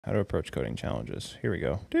How to approach coding challenges. Here we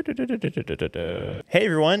go. Hey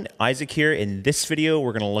everyone, Isaac here. In this video,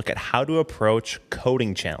 we're going to look at how to approach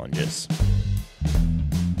coding challenges.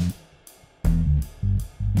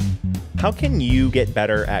 How can you get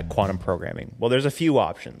better at quantum programming? Well, there's a few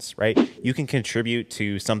options, right? You can contribute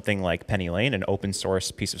to something like PennyLane, an open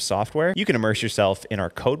source piece of software. You can immerse yourself in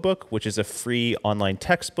our codebook, which is a free online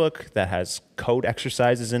textbook that has code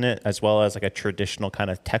exercises in it, as well as like a traditional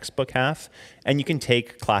kind of textbook half. And you can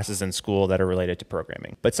take classes in school that are related to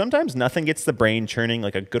programming. But sometimes nothing gets the brain churning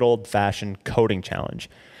like a good old fashioned coding challenge,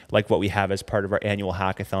 like what we have as part of our annual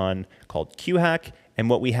hackathon called QHack, and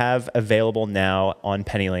what we have available now on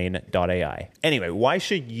PennyLane.ai. Anyway, why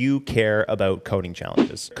should you care about coding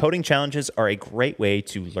challenges? Coding challenges are a great way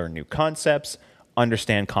to learn new concepts,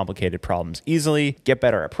 understand complicated problems easily, get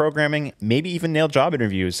better at programming, maybe even nail job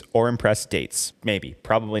interviews or impress dates. Maybe,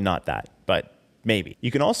 probably not that, but maybe.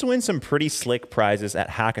 You can also win some pretty slick prizes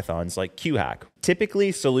at hackathons like QHack.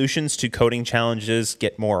 Typically, solutions to coding challenges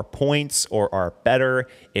get more points or are better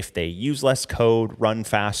if they use less code, run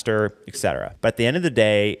faster, etc. But at the end of the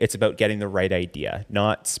day, it's about getting the right idea,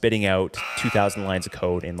 not spitting out 2,000 lines of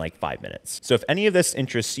code in like 5 minutes. So if any of this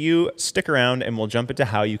interests you, stick around and we'll jump into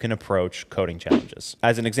how you can approach coding challenges.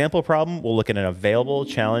 As an example problem, we'll look at an available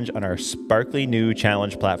challenge on our sparkly new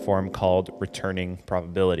challenge platform called Returning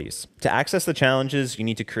Probabilities. To access the challenges, you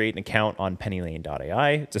need to create an account on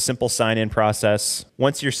PennyLane.ai. It's a simple sign-in process.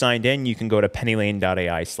 Once you're signed in, you can go to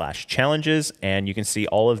PennyLane.ai/challenges and you can see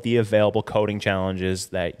all of the available coding challenges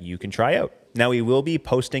that you can try out. Now, we will be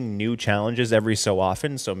posting new challenges every so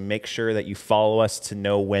often, so make sure that you follow us to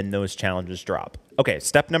know when those challenges drop. Okay,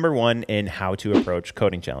 step number 1 in how to approach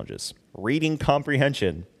coding challenges: reading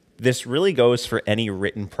comprehension. This really goes for any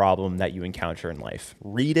written problem that you encounter in life.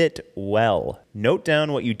 Read it well. Note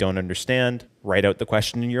down what you don't understand. Write out the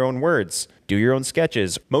question in your own words. Do your own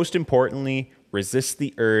sketches. Most importantly, resist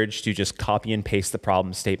the urge to just copy and paste the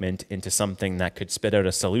problem statement into something that could spit out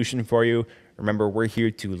a solution for you. Remember, we're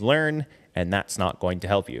here to learn, and that's not going to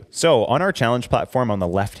help you. So on our challenge platform, on the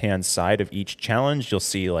left-hand side of each challenge, you'll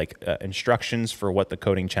see like instructions for what the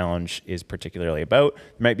coding challenge is particularly about. There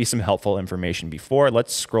might be some helpful information before.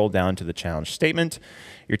 Let's scroll down to the challenge statement.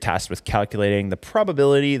 You're tasked with calculating the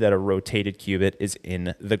probability that a rotated qubit is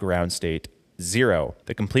in the ground state 0.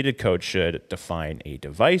 The completed code should define a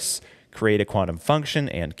device, create a quantum function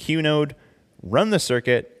and Q node, run the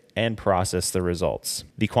circuit, and process the results.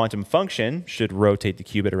 The quantum function should rotate the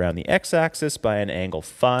qubit around the x-axis by an angle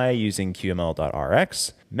phi using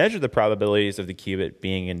QML.Rx, measure the probabilities of the qubit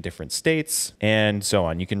being in different states, and so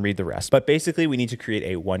on. You can read the rest. But basically, we need to create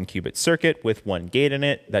a 1-qubit circuit with 1 gate in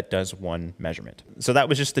it that does 1 measurement. So that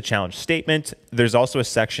was just the challenge statement. There's also a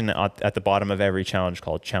section at the bottom of every challenge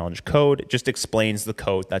called challenge code. It just explains the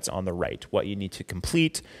code that's on the right, what you need to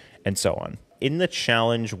complete, and so on. In the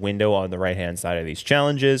challenge window on the right-hand side of these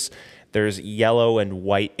challenges, there's yellow and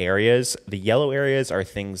white areas. The yellow areas are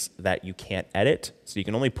things that you can't edit, so you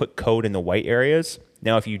can only put code in the white areas.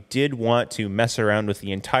 Now, if you did want to mess around with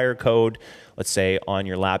the entire code, let's say on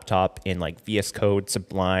your laptop in like VS Code,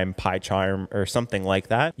 Sublime, PyCharm, or something like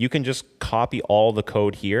that, you can just copy all the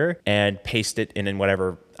code here and paste it in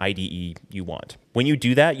whatever IDE you want. When you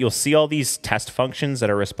do that, you'll see all these test functions that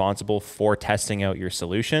are responsible for testing out your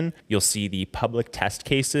solution. You'll see the public test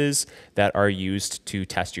cases that are used to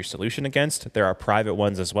test your solution against. There are private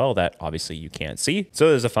ones as well that obviously you can't see. So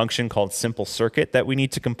there's a function called simple circuit that we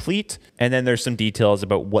need to complete. And then there's some details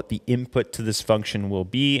about what the input to this function will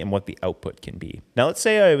be and what the output can be. Now, let's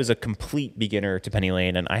say I was a complete beginner to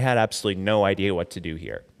PennyLane and I had absolutely no idea what to do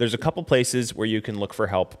here. There's a couple places where you can look for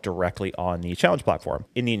help directly on the challenge platform.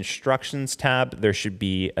 In the instructions tab, there should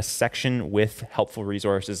be a section with helpful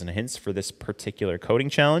resources and hints for this particular coding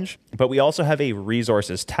challenge. But we also have a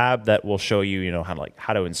resources tab that will show you,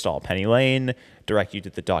 how to install PennyLane, direct you to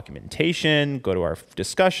the documentation, go to our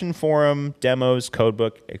discussion forum, demos,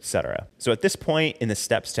 codebook, etc. So at this point in the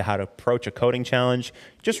steps to how to approach a coding challenge,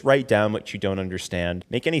 just write down what you don't understand,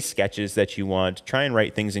 make any sketches that you want, try and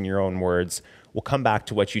write things in your own words. We'll come back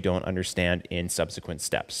to what you don't understand in subsequent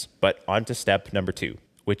steps. But on to step number 2,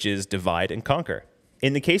 which is divide and conquer.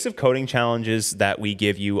 In the case of coding challenges that we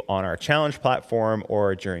give you on our challenge platform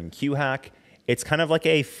or during QHack, it's kind of like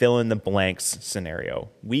a fill in the blanks scenario.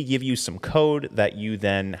 We give you some code that you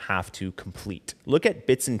then have to complete. Look at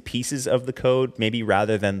bits and pieces of the code, maybe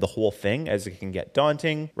rather than the whole thing, as it can get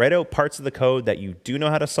daunting. Write out parts of the code that you do know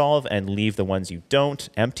how to solve and leave the ones you don't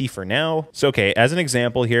empty for now. So, okay, as an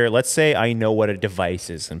example here, let's say I know what a device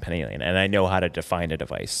is in PennyLane and I know how to define a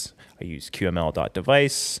device. I use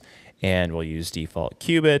QML.device and we'll use default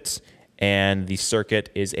qubit. and the circuit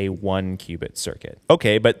is a 1-qubit circuit.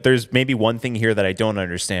 Okay, but there's maybe one thing here that I don't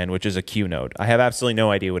understand, which is a Q node. I have absolutely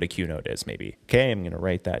no idea what a Q node is, maybe. Okay, I'm gonna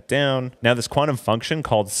write that down. Now this quantum function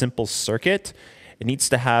called simple circuit, it needs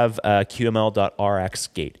to have a QML.Rx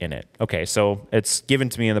gate in it. Okay, so it's given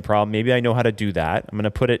to me in the problem. Maybe I know how to do that. I'm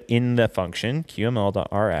gonna put it in the function,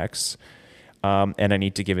 QML.Rx, and I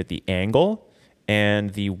need to give it the angle and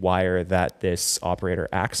the wire that this operator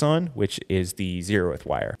acts on, which is the 0th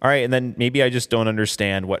wire. All right, and then maybe I just don't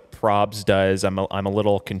understand what probs does. I'm a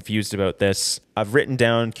little confused about this. I've written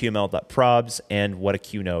down QML.probs and what a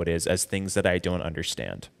Q node is as things that I don't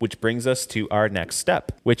understand, which brings us to our next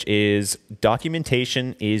step, which is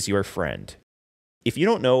documentation is your friend. If you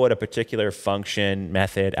don't know what a particular function,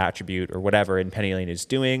 method, attribute, or whatever in PennyLane is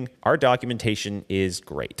doing, our documentation is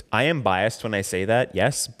great. I am biased when I say that,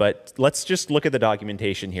 yes, but let's just look at the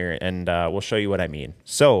documentation here and we'll show you what I mean.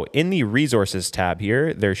 So in the resources tab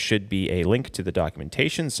here, there should be a link to the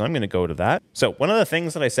documentation. So I'm going to go to that. So one of the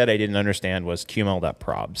things that I said I didn't understand was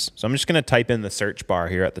QML.probs. So I'm just going to type in the search bar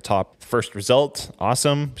here at the top. First result,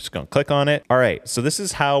 awesome. Just going to click on it. All right, so this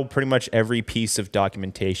is how pretty much every piece of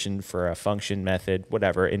documentation for a function, method,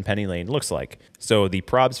 whatever in PennyLane looks like. So the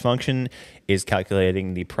probs function is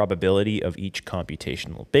calculating the probability of each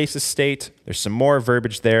computational basis state. There's some more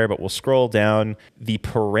verbiage there, but we'll scroll down. The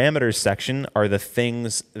parameters section are the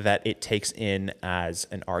things that it takes in as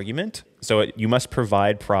an argument. So you must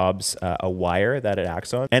provide probs a wire that it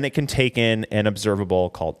acts on, and it can take in an observable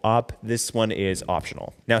called op. This one is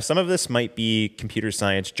optional. Now, some of this might be computer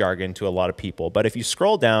science jargon to a lot of people, but if you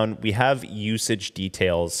scroll down, we have usage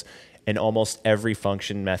details in almost every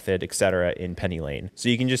function, method, etc. in PennyLane. So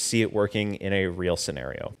you can just see it working in a real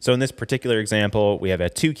scenario. So in this particular example, we have a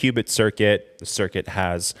 2-qubit circuit. The circuit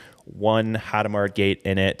has one Hadamard gate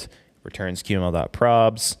in it, returns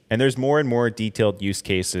QML.probs, and there's more and more detailed use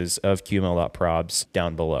cases of QML.probs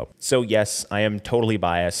down below. So yes, I am totally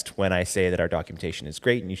biased when I say that our documentation is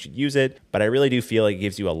great and you should use it, but I really do feel like it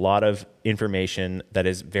gives you a lot of information that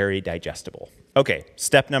is very digestible. Okay,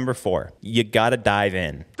 step number 4. You gotta dive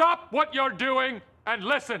in. Stop what you're doing and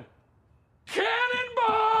listen.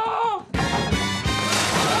 Cannonball!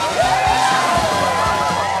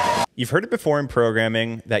 You've heard it before in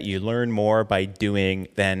programming that you learn more by doing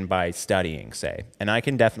than by studying, say. And I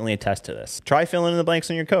can definitely attest to this. Try filling in the blanks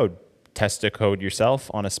in your code. Test the code yourself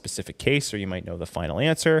on a specific case, or you might know the final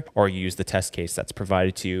answer, or use the test case that's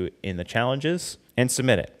provided to you in the challenges and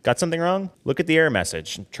submit it. Got something wrong? Look at the error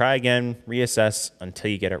message. Try again, reassess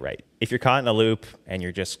until you get it right. If you're caught in a loop and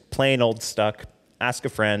you're just plain old stuck, ask a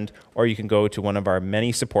friend, or you can go to one of our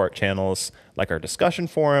many support channels like our discussion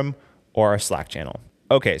forum or our Slack channel.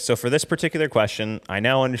 Okay, so for this particular question, I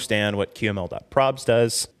now understand what QML.probs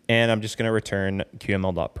does, and I'm just going to return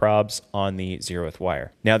QML.probs on the 0th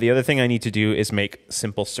wire. Now, the other thing I need to do is make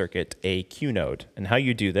simple circuit a Q node. And how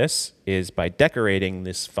you do this is by decorating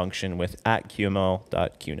this function with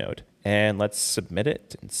 @QML.QNode. And let's submit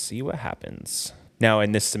it and see what happens. Now,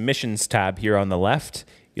 in this submissions tab here on the left,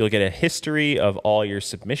 you'll get a history of all your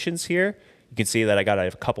submissions here. You can see that I got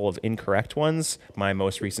a couple of incorrect ones. My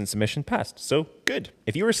most recent submission passed, so good.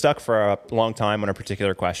 If you were stuck for a long time on a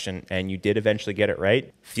particular question and you did eventually get it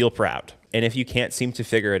right, feel proud. And if you can't seem to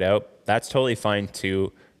figure it out, that's totally fine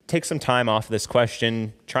too. Take some time off this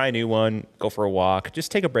question, try a new one, go for a walk,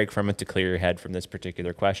 just take a break from it to clear your head from this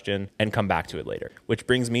particular question and come back to it later. Which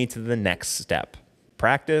brings me to the next step.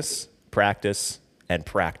 Practice, practice, and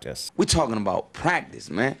practice. We're talking about practice,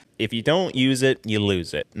 man. If you don't use it, you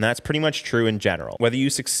lose it. And that's pretty much true in general. Whether you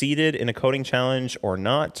succeeded in a coding challenge or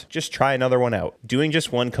not, just try another one out. Doing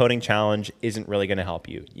just one coding challenge isn't really going to help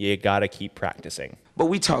you. You gotta keep practicing. But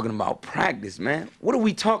we talking about practice, man. What are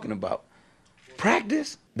we talking about?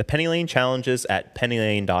 Practice? The PennyLane challenges at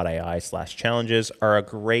pennylane.ai/challenges are a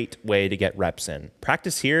great way to get reps in.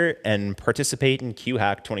 Practice here and participate in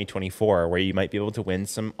QHack 2024, where you might be able to win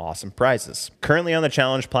some awesome prizes. Currently on the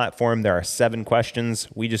challenge platform, there are 7 questions.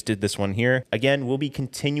 We just did this one here. Again, we'll be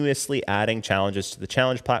continuously adding challenges to the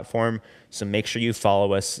challenge platform, so make sure you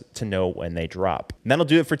follow us to know when they drop. And that'll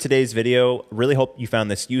do it for today's video. Really hope you found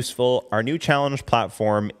this useful. Our new challenge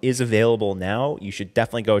platform is available now. You should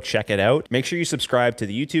definitely go check it out. Make sure you subscribe to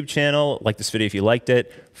the YouTube channel, like this video if you liked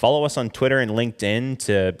it. Follow us on Twitter and LinkedIn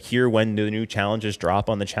to hear when the new challenges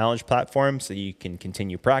drop on the challenge platform so you can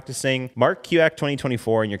continue practicing. Mark QHack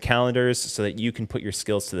 2024 in your calendars so that you can put your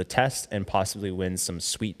skills to the test and possibly win some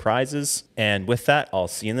sweet prizes. And with that, I'll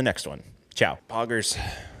see you in the next one. Ciao. Poggers.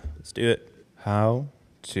 Let's do it. How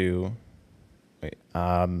to, wait,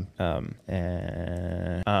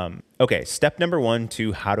 okay, step number 1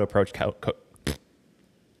 to how to approach